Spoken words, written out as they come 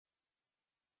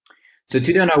So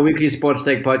today on our weekly Sports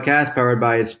Tech podcast, powered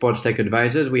by Sports Tech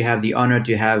Advisors, we have the honor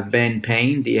to have Ben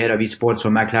Payne, the head of esports for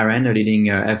McLaren, a leading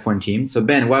F1 team. So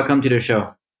Ben, welcome to the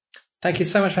show. Thank you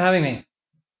so much for having me.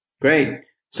 Great.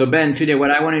 So Ben, today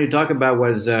what I wanted to talk about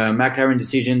was McLaren's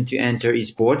decision to enter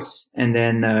esports, and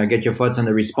then get your thoughts on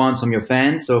the response from your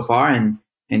fans so far and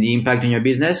the impact on your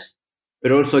business,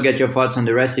 but also get your thoughts on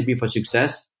the recipe for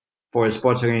success for a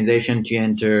sports organization to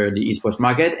enter the esports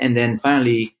market, and then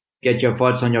finally get your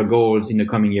thoughts on your goals in the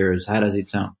coming years. How does it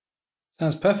sound?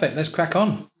 Sounds perfect. Let's crack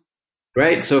on.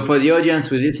 Great. So for the audience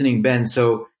who's listening, Ben,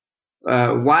 so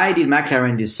why did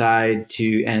McLaren decide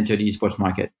to enter the esports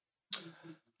market?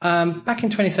 Back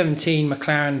in 2017,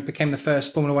 McLaren became the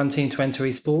first Formula One team to enter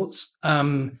esports.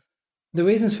 The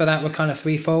reasons for that were kind of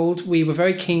threefold. We were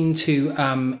very keen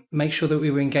to make sure that we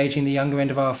were engaging the younger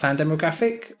end of our fan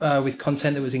demographic with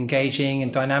content that was engaging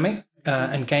and dynamic,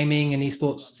 and gaming and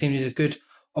esports seemed a good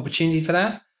opportunity for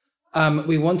that.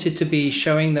 We wanted to be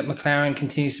showing that McLaren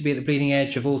continues to be at the bleeding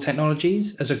edge of all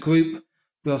technologies. As a group,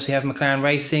 we obviously have McLaren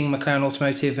Racing, McLaren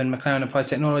Automotive, and McLaren Applied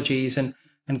Technologies, and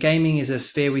gaming is a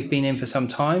sphere we've been in for some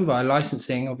time via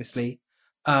licensing, obviously.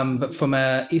 But from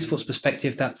an esports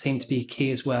perspective, that seemed to be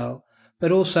key as well.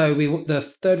 But also, the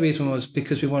third reason was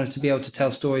because we wanted to be able to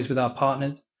tell stories with our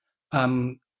partners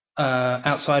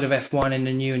outside of F1 in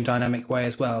a new and dynamic way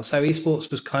as well. So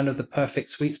esports was kind of the perfect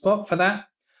sweet spot for that.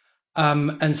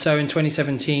 And so in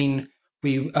 2017,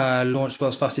 we launched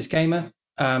World's Fastest Gamer,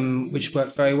 which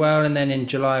worked very well. And then in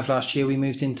July of last year, we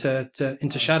moved into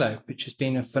Shadow, which has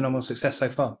been a phenomenal success so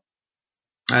far.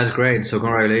 That's great. So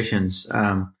congratulations.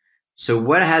 So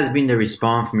what has been the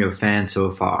response from your fans so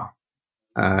far,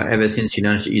 ever since you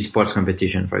launched the esports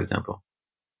competition, for example?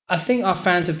 I think our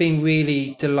fans have been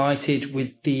really delighted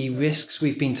with the risks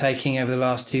we've been taking over the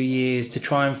last 2 years to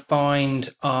try and find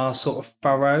our sort of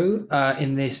furrow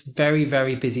in this very,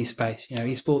 very busy space. You know,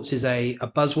 esports is a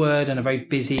buzzword and a very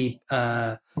busy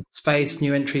space,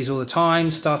 new entries all the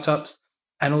time, startups,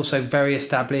 and also very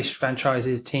established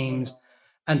franchises, teams,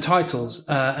 and titles.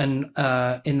 And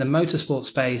in the motorsport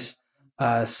space,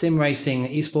 sim racing,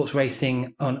 esports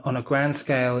racing on a grand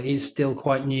scale is still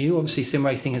quite new. Obviously, sim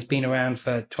racing has been around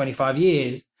for 25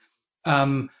 years.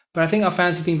 But I think our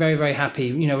fans have been very, very happy.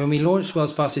 You know, when we launched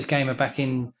World's Fastest Gamer back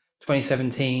in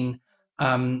 2017,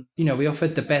 we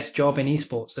offered the best job in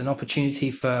esports, an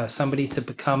opportunity for somebody to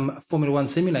become a Formula One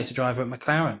simulator driver at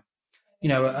McLaren.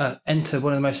 Enter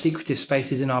one of the most secretive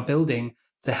spaces in our building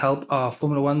to help our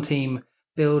Formula One team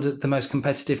build the most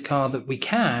competitive car that we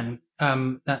can.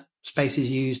 That space is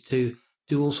used to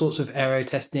do all sorts of aero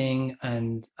testing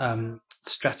and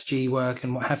strategy work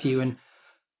and what have you. And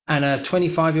a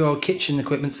 25-year-old kitchen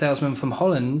equipment salesman from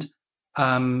Holland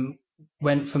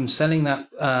went from selling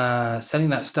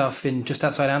that stuff in just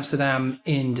outside Amsterdam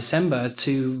in December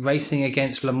to racing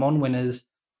against Le Mans winners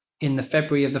in the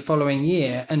February of the following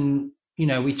year. And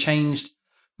we changed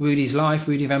Rudy's life.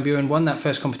 Rudy Van Buren won that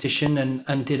first competition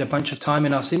and did a bunch of time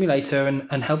in our simulator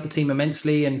and helped the team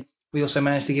immensely. And we also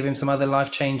managed to give him some other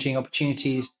life-changing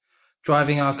opportunities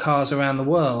driving our cars around the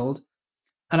world.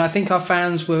 And I think our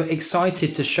fans were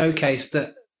excited to showcase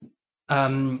that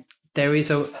there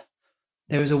is a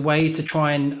way to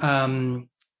try and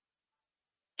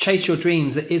chase your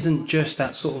dreams that isn't just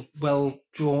that sort of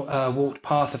walked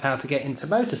path of how to get into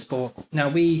motorsport. Now,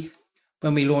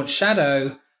 when we launched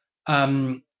Shadow,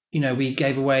 we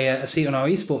gave away a seat on our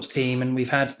esports team, and we've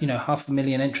had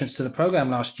 500,000 entrants to the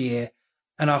program last year.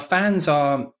 And our fans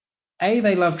are,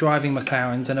 they love driving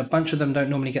McLarens, and a bunch of them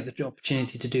don't normally get the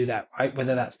opportunity to do that, right?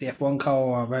 Whether that's the F1 car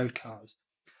or our road cars.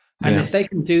 And if they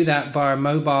can do that via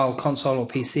mobile console or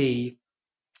PC,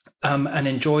 and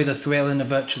enjoy the thrill in a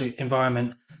virtual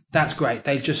environment, that's great.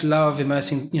 They just love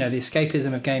immersing, the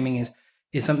escapism of gaming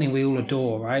is something we all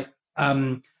adore, right?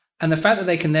 And the fact that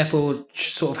they can therefore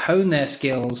sort of hone their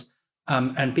skills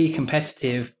and be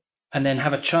competitive, and then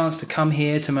have a chance to come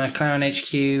here to McLaren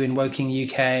HQ in Woking,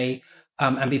 UK,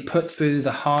 and be put through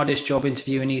the hardest job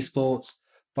interview in esports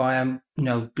by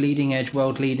bleeding edge,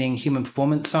 world leading human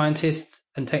performance scientists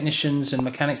and technicians and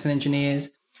mechanics and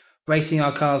engineers, racing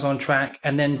our cars on track,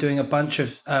 and then doing a bunch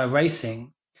of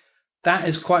racing. That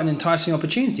is quite an enticing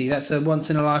opportunity. That's a once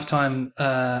in a lifetime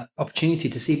opportunity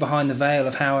to see behind the veil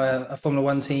of how a Formula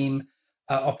One team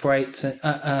operates. Our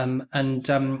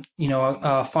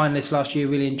finalists last year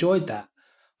really enjoyed that.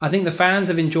 I think the fans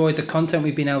have enjoyed the content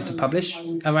we've been able to publish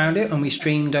around it, and we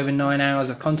streamed over 9 hours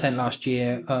of content last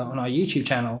year on our YouTube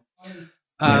channel.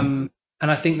 And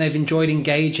I think they've enjoyed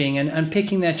engaging and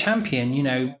picking their champion.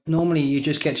 Normally you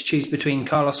just get to choose between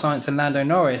Carlos Sainz and Lando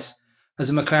Norris as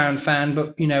a McLaren fan,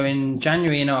 but in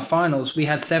January in our finals we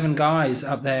had 7 guys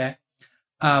up there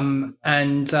Some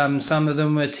of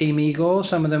them were Team Igor,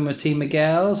 some of them were Team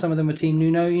Miguel, some of them were Team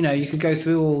Nuno. You could go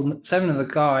through all 7 of the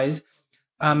guys,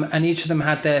 and each of them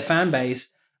had their fan base,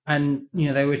 and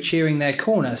they were cheering their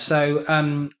corner. So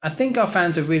I think our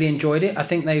fans have really enjoyed it. I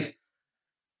think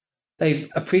they've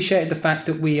appreciated the fact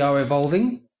that we are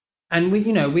evolving, and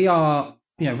we are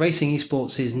racing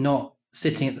esports is not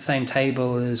sitting at the same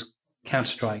table as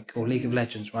Counter-Strike or League of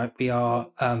Legends, right? We are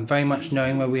very much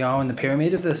knowing where we are in the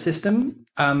pyramid of the system,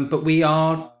 but we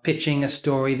are pitching a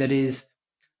story that is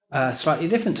slightly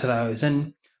different to those.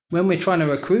 And when we're trying to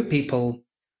recruit people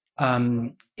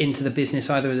into the business,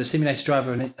 either as a simulator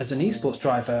driver or as an esports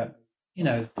driver,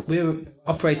 we're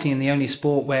operating in the only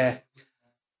sport where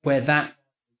that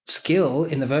skill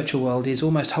in the virtual world is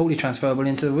almost wholly transferable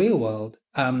into the real world.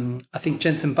 I think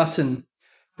Jensen Button,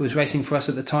 who was racing for us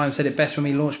at the time, said it best when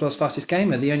we launched World's Fastest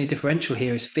Gamer. The only differential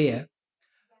here is fear.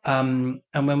 And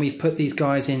when we've put these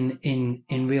guys in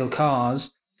real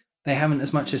cars, they haven't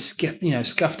as much as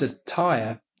scuffed a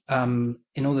tire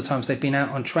in all the times they've been out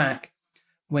on track.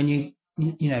 When you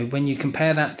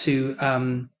compare that to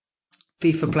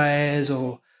FIFA players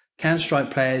or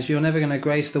Counter-Strike players, you're never going to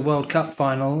grace the World Cup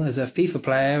final as a FIFA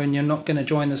player, and you're not going to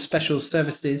join the special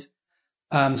services,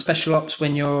 special ops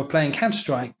when you're playing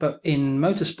Counter-Strike. But in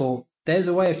motorsport, there's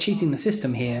a way of cheating the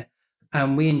system here,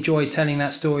 and we enjoy telling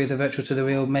that story of the virtual to the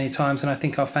real many times, and I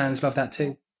think our fans love that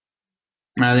too.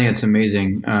 I think it's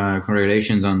amazing.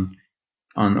 Congratulations on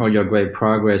all your great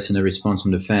progress and the response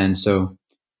from the fans. So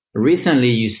recently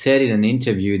you said in an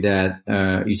interview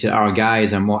that you said our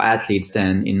guys are more athletes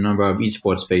than in a number of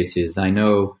esports spaces. I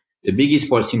know the big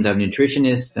esports teams have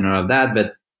nutritionists and all of that,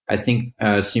 but I think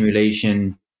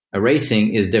simulation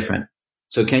racing is different.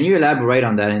 So can you elaborate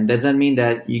on that? And does that mean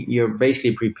that you're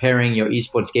basically preparing your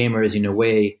esports gamers in a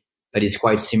way that is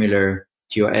quite similar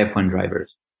to your F1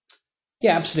 drivers?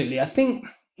 Yeah, absolutely. I think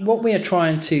what we are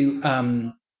trying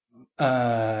to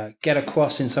get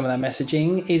across in some of that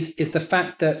messaging is the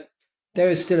fact that there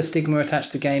is still a stigma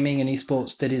attached to gaming and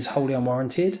esports that is wholly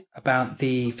unwarranted about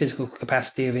the physical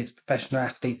capacity of its professional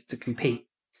athletes to compete.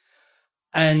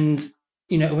 And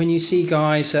when you see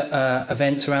guys at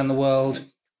events around the world,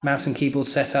 mouse and keyboard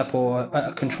setup or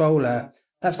a controller,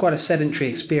 that's quite a sedentary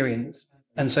experience,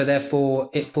 and so therefore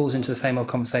it falls into the same old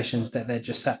conversations that they're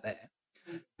just sat there.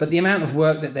 But the amount of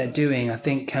work that they're doing, I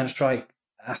think Counter-Strike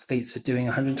athletes are doing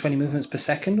 120 movements per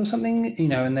second or something,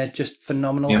 and they're just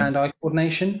phenomenal hand-eye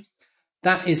coordination.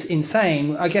 That is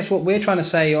insane. I guess what we're trying to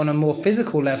say on a more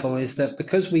physical level is that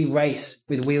because we race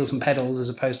with wheels and pedals as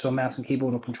opposed to a mouse and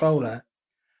keyboard or controller,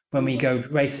 when we go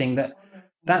racing,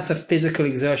 that's a physical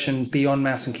exertion beyond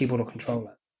mouse and keyboard or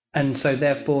controller. And so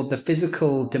therefore the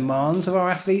physical demands of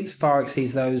our athletes far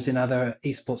exceeds those in other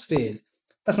esports spheres.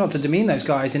 That's not to demean those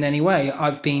guys in any way.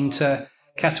 I've been to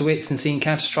Katowice and seen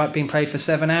Counter-Strike being played for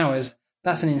 7 hours.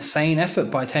 That's an insane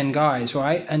effort by 10 guys,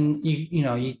 right? And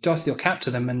you doff your cap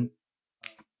to them.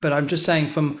 But I'm just saying,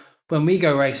 from when we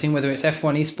go racing, whether it's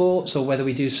F1 esports or whether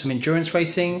we do some endurance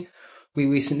racing, we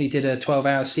recently did a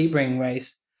 12-hour Sebring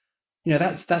race.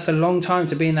 That's a long time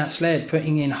to be in that sled,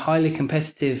 putting in highly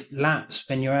competitive laps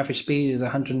when your average speed is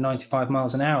 195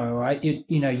 miles an hour, right?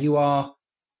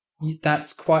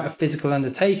 That's quite a physical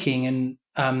undertaking,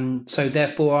 and so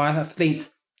therefore our athletes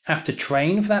have to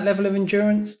train for that level of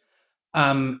endurance.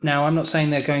 Now, I'm not saying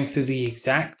they're going through the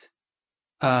exact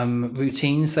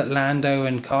routines that Lando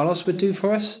and Carlos would do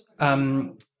for us.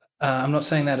 I'm not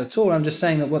saying that at all. I'm just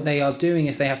saying that what they are doing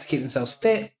is they have to keep themselves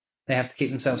fit, they have to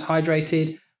keep themselves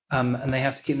hydrated, and they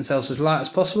have to keep themselves as light as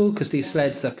possible because these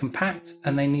sleds are compact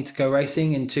and they need to go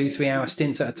racing in 2-3 hour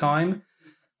stints at a time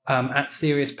at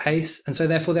serious pace. And so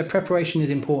therefore their preparation is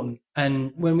important.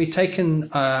 And when we've taken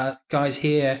guys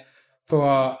here for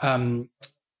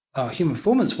our human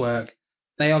performance work,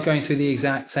 they are going through the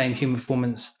exact same human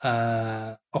performance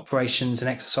operations and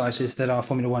exercises that our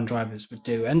Formula One drivers would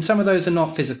do. And some of those are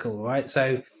not physical, right?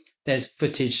 So there's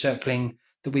footage circling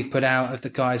that we've put out of the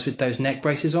guys with those neck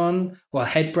braces on, or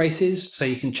head braces, so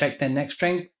you can check their neck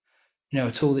strength.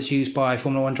 A tool that's used by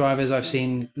Formula One drivers. I've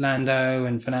seen Lando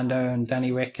and Fernando and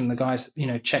Danny Rick and the guys,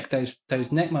 check those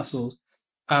neck muscles.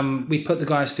 We put the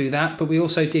guys through that, but we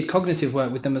also did cognitive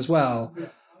work with them as well.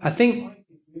 I think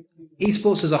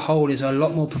esports as a whole is a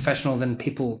lot more professional than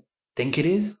people think it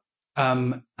is.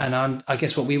 I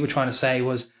guess what we were trying to say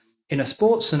was, in a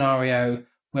sports scenario,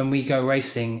 when we go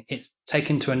racing, it's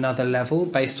taken to another level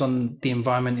based on the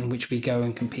environment in which we go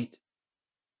and compete.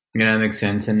 Yeah, that makes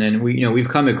sense. And then we've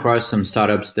come across some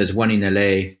startups. There's one in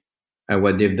LA.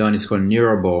 What they've done is called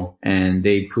Neurable, and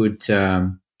they put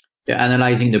they're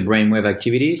analyzing the brainwave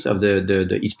activities of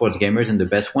the esports gamers and the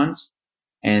best ones.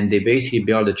 and they basically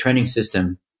build a training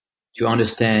system to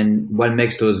understand what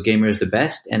makes those gamers the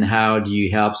best and how do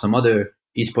you help some other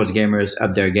esports gamers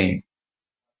up their game.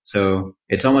 So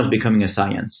it's almost becoming a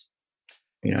science,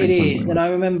 It in is. And 2021. I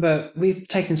remember we've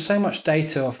taken so much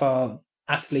data off our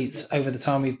athletes over the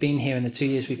time we've been here in the 2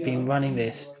 years we've been running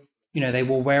this. They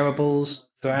wore wearables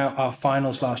throughout our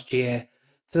finals last year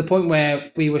to the point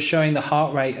where we were showing the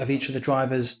heart rate of each of the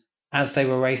drivers as they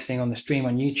were racing on the stream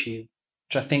on YouTube,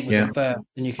 which I think was a Yeah. first.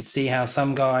 And you could see how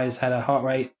some guys had a heart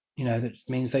rate, that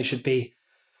means they should be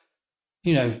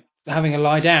having a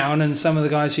lie down, and some of the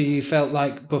guys who you felt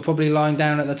like were probably lying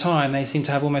down at the time, they seem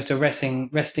to have almost a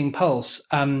resting pulse.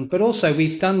 But also,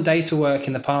 we've done data work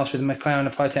in the past with McLaren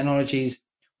Applied Technologies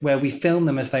where we film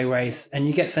them as they race, and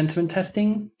you get sentiment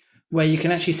testing where you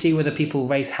can actually see whether people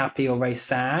race happy or race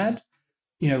sad,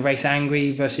 race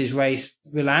angry versus race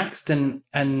relaxed, and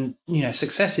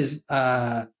success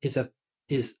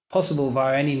is possible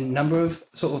via any number of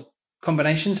sort of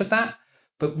combinations of that.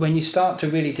 But when you start to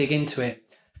really dig into it,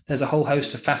 there's a whole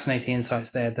host of fascinating insights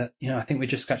there that I think we're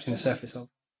just scratching the surface of.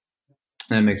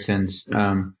 That makes sense.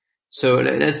 So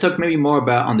let's talk maybe more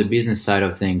about on the business side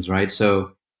of things, right?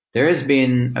 So there has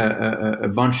been a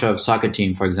bunch of soccer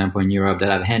teams, for example, in Europe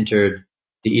that have entered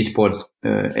the esports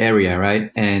area,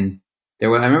 right? And I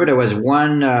remember there was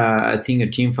one, I think a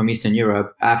team from Eastern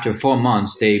Europe, after 4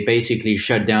 months, they basically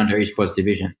shut down their esports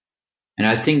division. And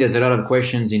I think there's a lot of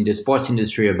questions in the sports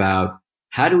industry about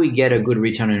how do we get a good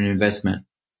return on investment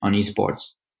on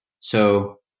esports?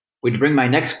 So, which bring my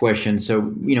next question. So,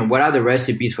 what are the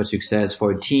recipes for success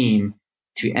for a team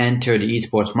to enter the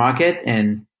esports market?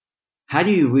 And how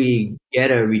do you really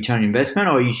get a return on investment?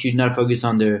 Or you should not focus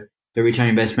on the return on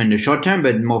investment in the short term,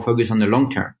 but more focus on the long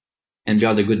term and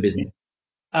build a good business?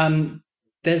 Um,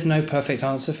 there's no perfect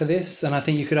answer for this, and I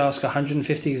think you could ask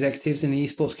 150 executives in the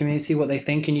esports community what they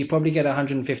think, and you probably get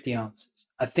 150 answers.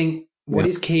 I think what Yeah.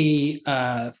 is key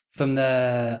I've been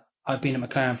at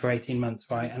McLaren for 18 months,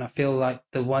 right? And I feel like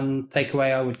the one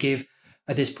takeaway I would give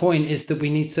at this point is that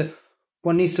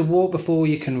one needs to walk before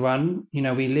you can run.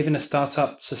 We live in a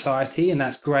startup society, and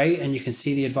that's great, and you can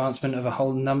see the advancement of a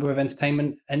whole number of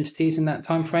entertainment entities in that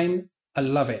time frame. I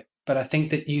love it. But I think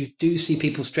that you do see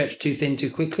people stretch too thin too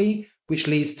quickly, which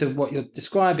leads to what you're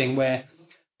describing, where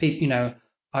people,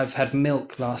 I've had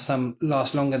milk last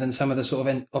longer than some of the sort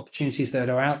of opportunities that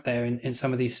are out there in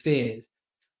some of these spheres.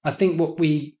 I think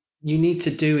you need to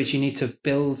do is you need to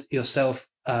build yourself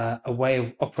a way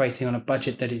of operating on a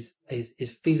budget that is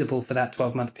feasible for that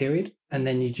 12-month period, and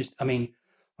then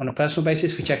on a personal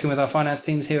basis, we check in with our finance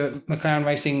teams here at McLaren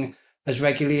Racing as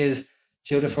regularly as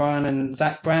Gilles de Ferran and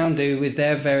Zach Brown do with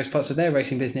their various parts of their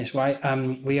racing business, right?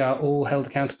 We are all held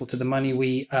accountable to the money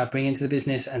we bring into the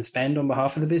business and spend on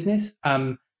behalf of the business.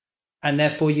 And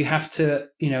therefore you have to,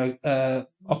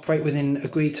 operate within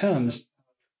agreed terms.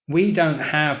 We don't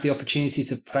have the opportunity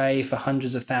to play for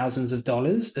hundreds of thousands of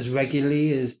dollars as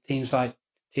regularly as teams like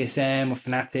TSM or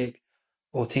Fnatic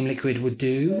or Team Liquid would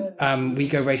do. We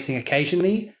go racing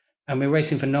occasionally, and we're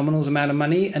racing for nominal amount of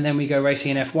money, and then we go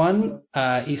racing in F1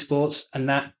 esports, and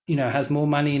that has more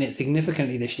money in it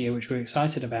significantly this year, which we're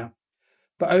excited about.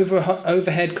 But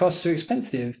overhead costs are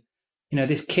expensive.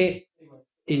 This kit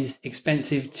is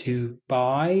expensive to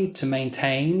buy, to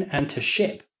maintain, and to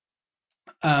ship.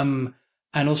 And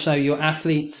also your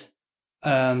athletes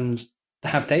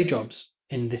have day jobs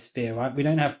in this sphere, right?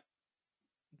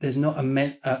 There's not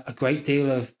a great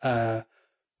deal of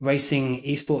racing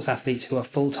esports athletes who are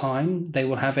full time. They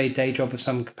will have a day job of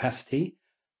some capacity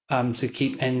to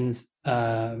keep ends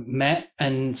met,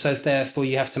 and so therefore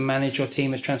you have to manage your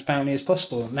team as transparently as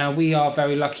possible. Now we are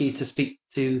very lucky to speak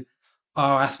to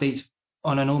our athletes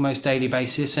on an almost daily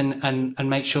basis and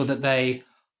make sure that they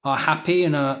are happy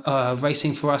and are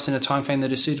racing for us in a time frame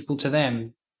that is suitable to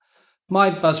them.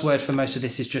 My buzzword for most of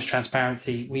this is just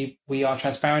transparency. We are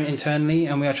transparent internally,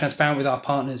 and we are transparent with our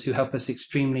partners who help us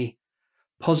extremely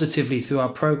positively through our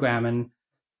program. And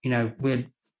we're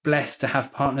blessed to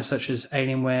have partners such as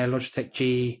Alienware, Logitech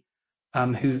G,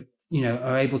 who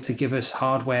are able to give us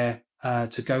hardware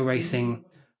to go racing,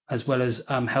 as well as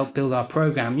help build our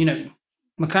program.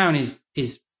 McLaren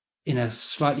is in a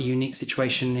slightly unique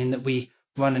situation in that we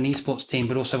run an esports team,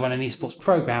 but also run an esports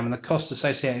program, and the costs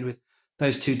associated with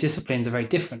those two disciplines are very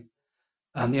different.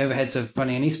 The overheads of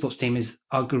running an esports team is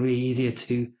arguably easier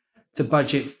to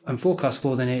budget and forecast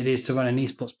for than it is to run an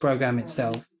esports program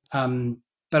itself.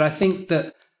 But I think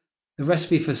that the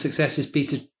recipe for success is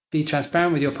to be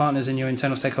transparent with your partners and your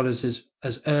internal stakeholders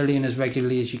as early and as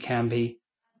regularly as you can be,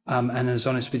 and as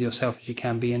honest with yourself as you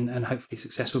can be, and hopefully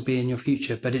success will be in your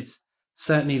future. But it's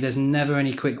certainly there's never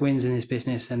any quick wins in this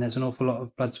business, and there's an awful lot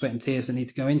of blood, sweat, and tears that need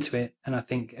to go into it. And I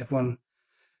think everyone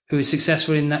who is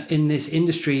successful in this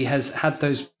industry has had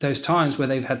those times where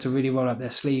they've had to really roll up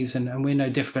their sleeves, and we're no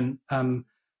different. And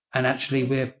actually,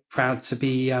 we're proud to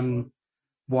be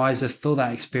wiser for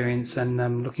that experience,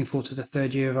 and looking forward to the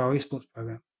third year of our esports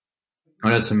program. Oh,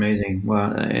 that's amazing.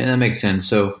 Well, and that makes sense.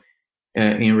 So,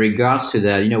 in regards to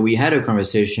that, we had a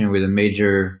conversation with a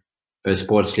major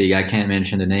sports league. I can't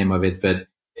mention the name of it, but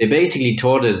they basically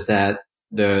told us that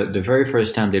the very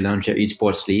first time they launched their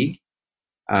esports league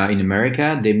in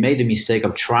America, they made the mistake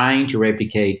of trying to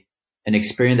replicate an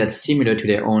experience that's similar to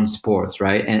their own sports,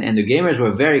 right? And the gamers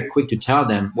were very quick to tell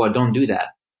them, well, don't do that.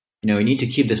 You need to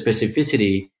keep the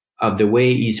specificity of the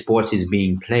way esports is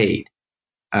being played.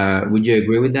 Would you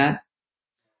agree with that?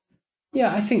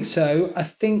 Yeah, I think so. I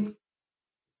think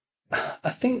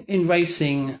in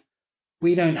racing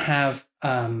we don't have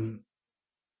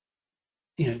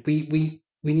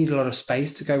we need a lot of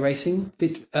space to go racing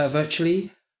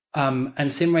virtually.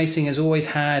 And sim racing has always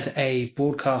had a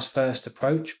broadcast first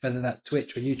approach, whether that's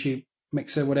Twitch or YouTube,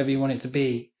 Mixer, whatever you want it to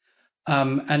be.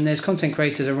 And there's content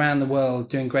creators around the world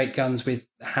doing great guns of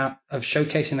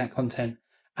showcasing that content,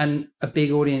 and a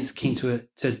big audience keen to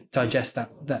digest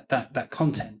that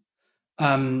content.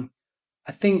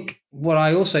 I think what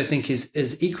I also think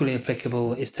is equally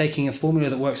applicable is taking a formula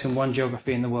that works in one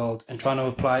geography in the world and trying to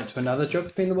apply it to another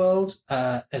geography in the world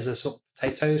as a sort of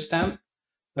potato stamp,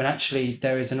 when actually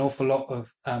there is an awful lot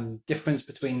of difference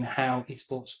between how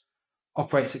esports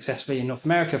operates successfully in North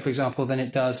America, for example, than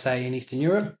it does, say, in Eastern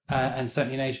Europe and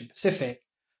certainly in Asia Pacific.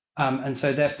 And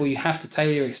so therefore you have to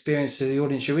tailor your experience to the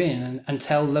audience you're in, and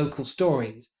tell local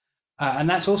stories. And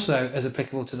that's also as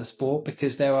applicable to the sport,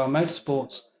 because there are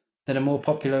motorsports that are more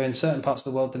popular in certain parts of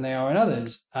the world than they are in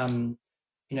others.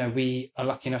 We are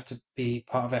lucky enough to be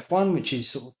part of F1, which is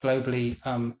sort of globally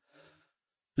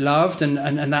loved, and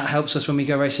that helps us when we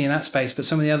go racing in that space. But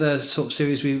some of the other sort of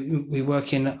series we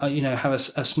work in, have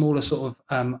a smaller sort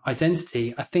of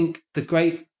identity. I think the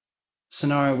great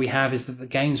scenario we have is that the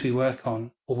games we work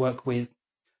on or work with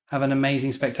have an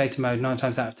amazing spectator mode 9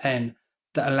 times out of 10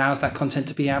 that allows that content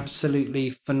to be absolutely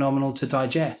phenomenal to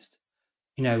digest.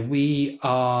 We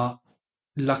are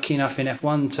lucky enough in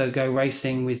F1 to go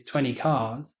racing with 20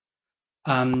 cars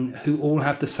who all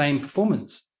have the same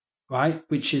performance, right?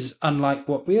 Which is unlike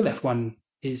what real F1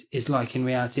 is like in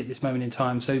reality at this moment in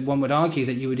time. So one would argue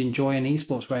that you would enjoy an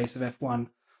esports race of F1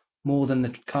 more than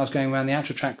the cars going around the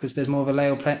actual track, because there's more of a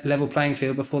level playing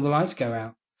field before the lights go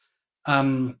out.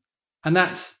 And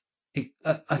I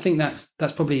think that's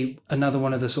probably another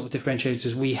one of the sort of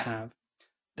differentiators we have,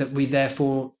 that we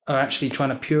therefore are actually trying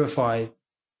to purify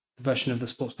the version of the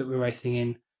sports that we're racing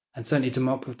in, and certainly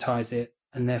democratize it.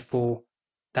 And therefore,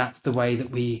 that's the way that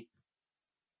we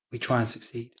try and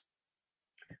succeed.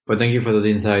 Well, thank you for those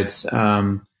insights.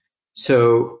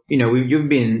 So, you've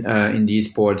been in the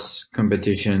esports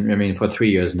competition, for 3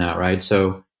 years now, right?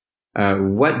 So,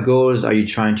 what goals are you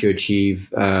trying to achieve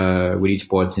with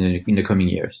esports in the coming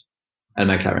years at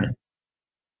McLaren?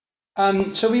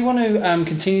 So we want to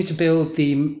continue to build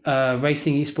the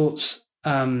racing esports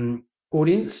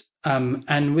audience,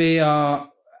 and we are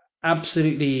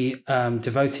absolutely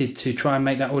devoted to try and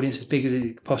make that audience as big as it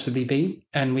could possibly be.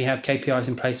 And we have KPIs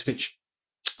in place, which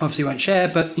obviously won't share,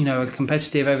 but are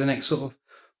competitive over the next sort of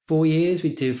 4 years.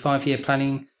 We do a 5-year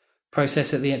planning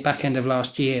process at the back end of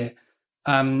last year.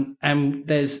 And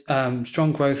there's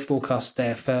strong growth forecasts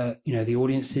there for the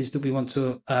audiences that we want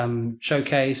to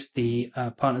showcase, the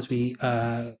partners we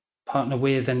partner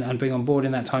with and bring on board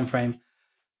in that time frame.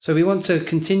 So we want to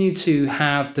continue to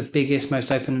have the biggest,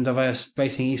 most open and diverse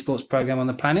racing esports program on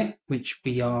the planet, which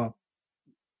we are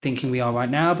thinking we are right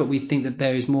now, but we think that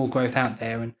there is more growth out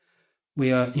there. And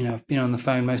we are, I've been on the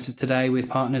phone most of today with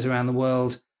partners around the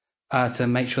world to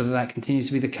make sure that continues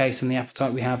to be the case, and the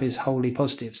appetite we have is wholly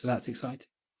positive. So that's exciting.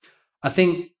 I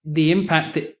think the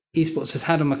impact that esports has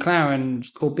had on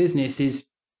McLaren's core business is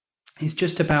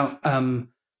just about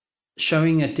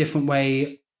showing a different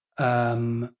way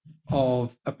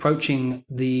of approaching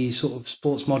the sort of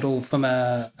sports model from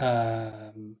a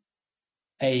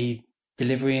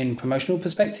delivery and promotional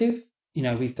perspective.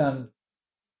 We've done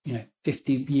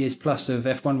 50 years plus of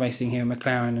F1 racing here at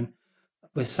McLaren, and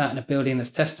we're sat in a building that's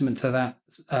testament to that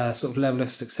sort of level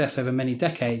of success over many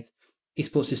decades.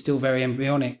 Esports is still very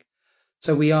embryonic.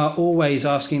 So we are always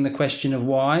asking the question of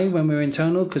why when we're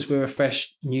internal, because we're a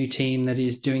fresh new team that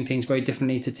is doing things very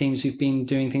differently to teams who've been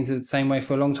doing things the same way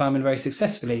for a long time and very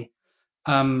successfully.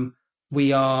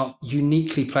 We are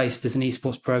uniquely placed as an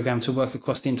esports program to work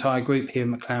across the entire group here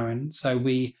at McLaren. So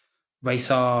we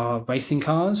race our racing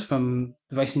cars from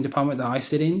the racing department that I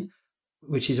sit in,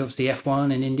 which is obviously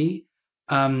F1 and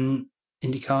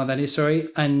IndyCar, that is, sorry.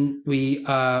 And we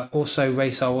also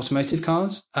race our automotive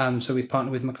cars. So we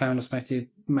partner with McLaren Automotive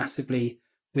massively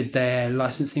with their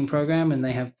licensing program, and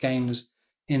they have games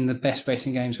in the best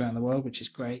racing games around the world, which is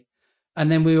great. And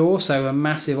then we're also a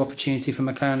massive opportunity for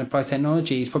McLaren Applied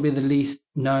Technology. It's probably the least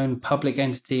known public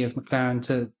entity of McLaren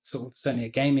to sort of certainly a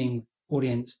gaming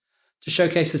audience to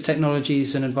showcase the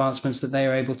technologies and advancements that they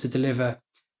are able to deliver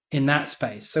in that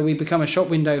space. So we become a shop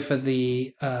window for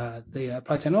the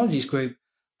Applied Technologies group,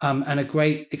 and a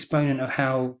great exponent of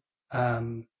how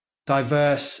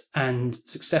diverse and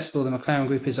successful the McLaren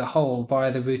group is as a whole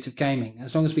via the route of gaming.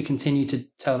 As long as we continue to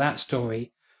tell that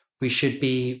story, we should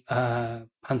be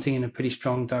hunting in a pretty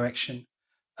strong direction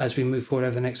as we move forward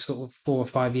over the next sort of 4 or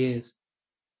 5 years.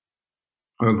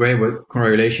 Oh, great. Well,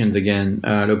 congratulations again.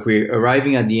 Look, we're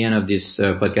arriving at the end of this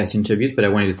podcast interview, but I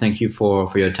wanted to thank you for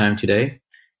your time today,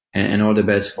 and all the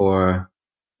best for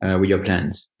with your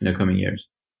plans in the coming years.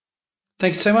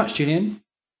 Thanks so much, Julian.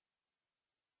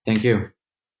 Thank you.